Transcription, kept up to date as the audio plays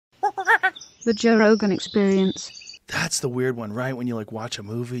The Joe Rogan Experience. That's the weird one, right? When you like watch a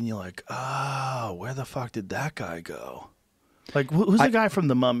movie and you're like, oh, where the fuck did that guy go? Like, who's the guy from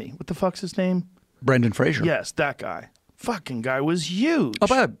The Mummy? What the fuck's his name? Brendan Fraser. Yes, that guy. Fucking guy was huge. Oh,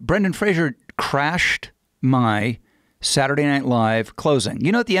 but Brendan Fraser crashed my Saturday Night Live closing.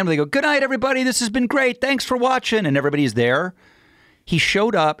 You know, at the end they go, "Good night, everybody. This has been great. Thanks for watching." And everybody's there. He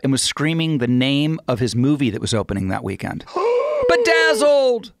showed up and was screaming the name of his movie that was opening that weekend.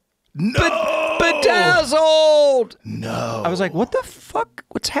 Bedazzled! No! Bedazzled! No. I was like, what the fuck?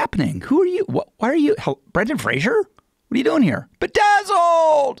 What's happening? Who are you? Why are you? Brendan Fraser? What are you doing here?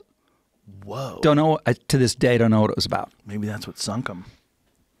 Bedazzled! Whoa. Don't know. To this day, don't know what it was about. Maybe that's what sunk him.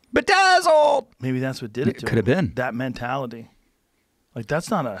 Bedazzled! Maybe that's what did it to him. It could have been. That mentality. Like, that's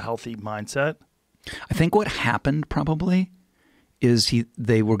not a healthy mindset. I think what happened probably is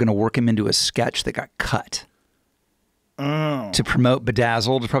they were going to work him into a sketch that got cut. To promote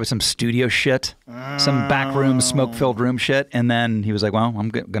Bedazzled, probably some studio shit, some backroom, smoke-filled room shit. And then he was like, well, I'm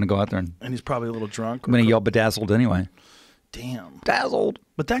going to go out there and he's probably a little drunk. I'm going to yell Bedazzled anyway. Damn. Bedazzled.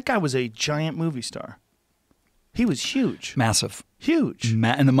 But that guy was a giant movie star. He was huge. Massive. Huge.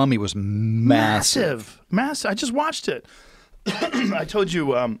 And The Mummy was massive. Massive. I just watched it. I told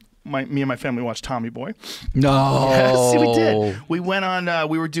you me and my family watched Tommy Boy. No. Yes, we did. We went on,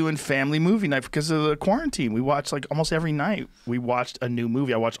 we were doing family movie night because of the quarantine. We watched like almost every night. We watched a new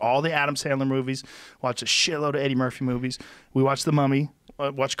movie. I watched all the Adam Sandler movies, watched a shitload of Eddie Murphy movies. We watched The Mummy,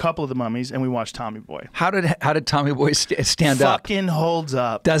 watched a couple of The Mummies, and we watched Tommy Boy. How did Tommy Boy stand up? Fucking holds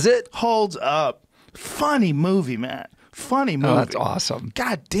up. Does it? Holds up. Funny movie, man. Funny movie. Oh, that's awesome.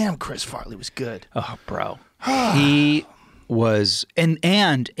 God damn, Chris Farley was good. Oh, bro. He was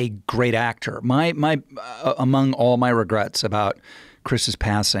and a great actor. My among all my regrets about Chris's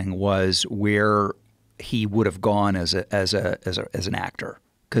passing was where he would have gone as an actor,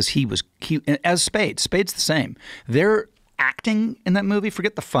 because he as Spade's the same. They're acting in that movie.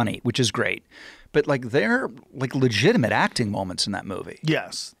 Forget the funny, which is great, but like they're like legitimate acting moments in that movie.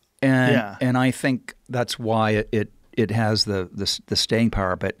 Yes. And I think that's why it has the staying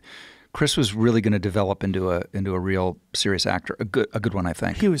power. But Chris was really going to develop into a real serious actor, a good one, I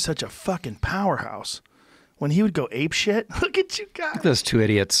think. He was such a fucking powerhouse. When he would go ape shit, look at you guys. Look at those two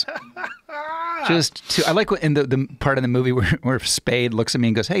idiots. I like in the part of the movie where Spade looks at me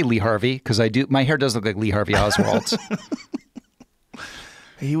and goes, "Hey, Lee Harvey," because my hair does look like Lee Harvey Oswald's.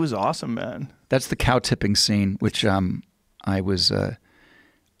 He was awesome, man. That's the cow tipping scene, which I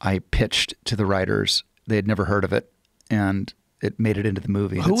pitched to the writers. They had never heard of it, and it made it into the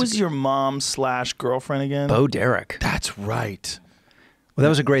movie. Who was your mom/girlfriend again? Bo Derek. That's right. Well, that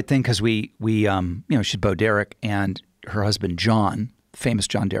was a great thing because we she's Bo Derek, and her husband John, famous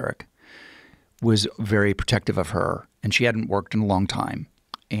John Derek, was very protective of her, and she hadn't worked in a long time,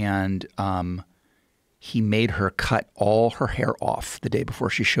 and he made her cut all her hair off the day before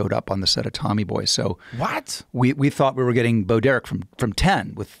she showed up on the set of Tommy Boy. So what? We thought we were getting Bo Derek from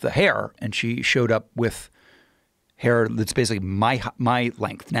 10 with the hair, and she showed up with hair that's basically my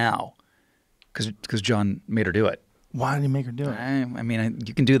length now, because John made her do it. Why did he make her do it? I mean,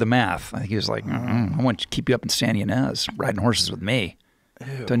 you can do the math. I think he was like, I want to keep you up in San Ynez riding horses with me.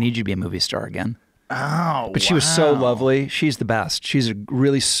 Ew. Don't need you to be a movie star again. Oh, but she was so lovely. She's the best. She's a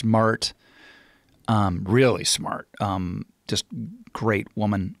really smart, just great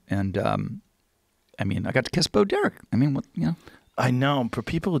woman. And I mean, I got to kiss Bo Derek. I mean, what, you know? I know. For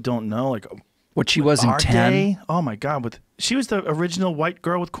people who don't know, like what she was in 10. Day, oh my God! She was the original white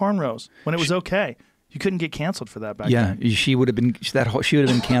girl with cornrows when it was okay. You couldn't get canceled for that back then. Yeah, she would have been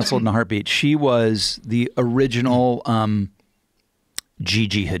canceled in a heartbeat. She was the original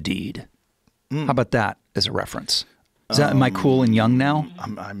Gigi Hadid. How about that as a reference? Am I cool and young now?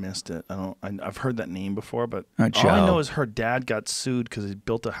 I missed it. I've heard that name before, but all I know is her dad got sued because he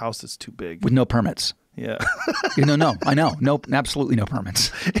built a house that's too big with no permits. Yeah. No, I know. No, absolutely no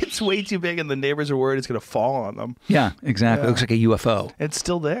permits. It's way too big, and the neighbors are worried it's going to fall on them. Yeah, exactly. Yeah. It looks like a UFO. It's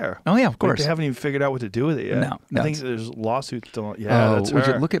still there. Oh yeah, of course. Like they haven't even figured out what to do with it yet. No, I think there's lawsuits still. Yeah, that's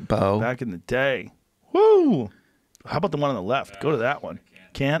her. Look at Bo back in the day. Woo! How about the one on the left? Go to that one.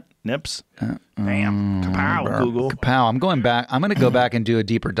 Can't nips. Bam. Kapow. Google. Kapow. I'm going back. I'm going to go back and do a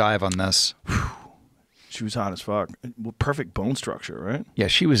deeper dive on this. She was hot as fuck. Perfect bone structure, right? Yeah,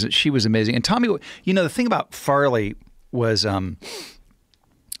 she was amazing. And Tommy, you know, the thing about Farley was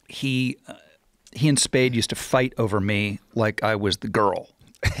he and Spade used to fight over me like I was the girl.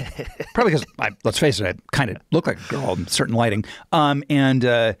 Probably because, let's face it, I kind of look like a girl in certain lighting. And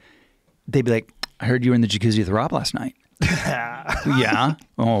they'd be like, "I heard you were in the jacuzzi with Rob last night." Yeah.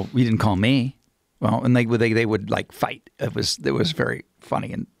 Oh, you didn't call me. Well, and they would like fight. It was very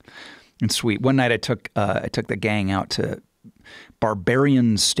funny, and and sweet. One night I took the gang out to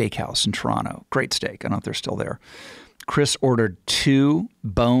Barbarian Steakhouse in Toronto. Great steak. I don't know if they're still there. Chris ordered two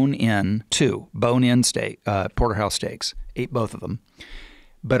bone-in steak, porterhouse steaks. Ate both of them.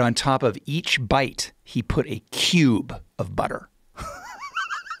 But on top of each bite, he put a cube of butter.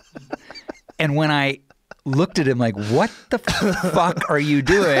 And when I looked at him like, what the fuck are you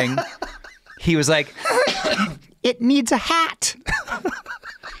doing? He was like, it needs a hat.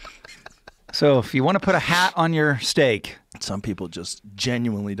 So if you want to put a hat on your steak. Some people just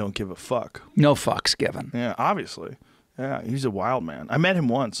genuinely don't give a fuck. No fucks given. Yeah, obviously. Yeah, he's a wild man. I met him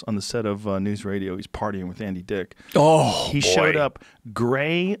once on the set of News Radio. He's partying with Andy Dick. Oh, he showed up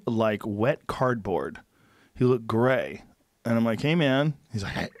gray like wet cardboard. He looked gray. And I'm like, hey, man. He's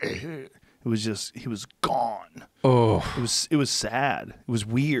like, hey. He was gone. Oh. It was sad. It was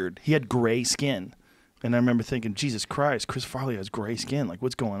weird. He had gray skin. And I remember thinking, Jesus Christ, Chris Farley has gray skin. Like,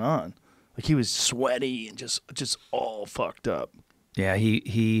 what's going on? Like, he was sweaty and just all fucked up. Yeah,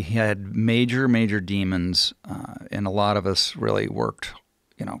 he had major demons, and a lot of us really worked,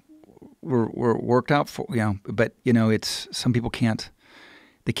 were worked out for, but it's some people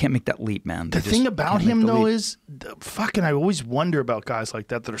they can't make that leap, man. The thing about him though is I always wonder about guys like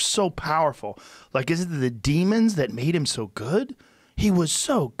that are so powerful. Like, is it the demons that made him so good? He was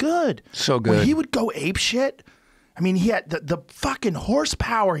so good. So good. When he would go ape shit. I mean, he had the fucking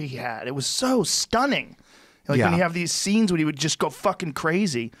horsepower he had. It was so stunning. Like when you have these scenes when he would just go fucking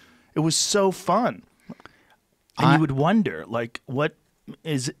crazy, it was so fun. And you would wonder, like, what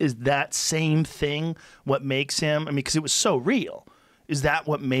is that same thing? What makes him? I mean, because it was so real. Is that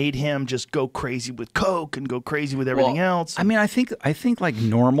what made him just go crazy with coke and go crazy with everything else? I mean, I think like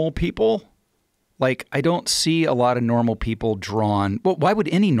normal people, like I don't see a lot of normal people drawn. Well, why would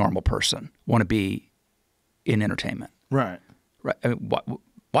any normal person want to be in entertainment? Right. Right. I mean,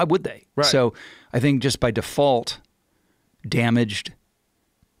 why would they? Right. So I think just by default, damaged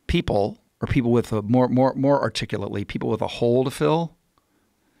people or people with a more articulately, people with a hole to fill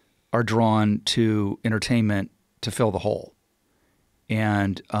are drawn to entertainment to fill the hole.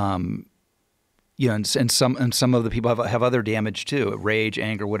 And and some of the people have other damage too, rage,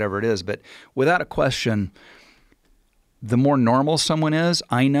 anger, whatever it is. But without a question, the more normal someone is,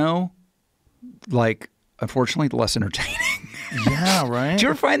 I know, like, unfortunately, the less entertaining. Yeah, right. Do you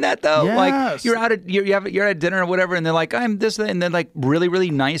ever find that though? Yes. Like you're at dinner or whatever, and they're like, I'm this, and they're like really,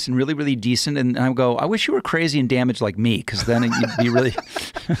 really nice and really, really decent, and I go, I wish you were crazy and damaged like me, because then you'd be really.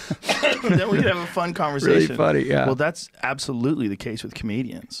 Then we could have a fun conversation. Really funny, yeah. Well, that's absolutely the case with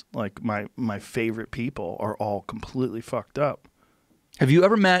comedians. Like my favorite people are all completely fucked up. Have you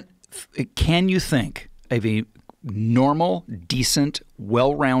ever met? Can you think of a normal, decent,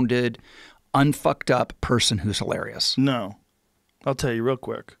 well-rounded, unfucked up person who's hilarious? No. I'll tell you real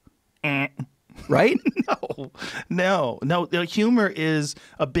quick. Right? No. The humor is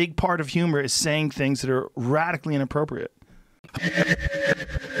a big part of humor is saying things that are radically inappropriate.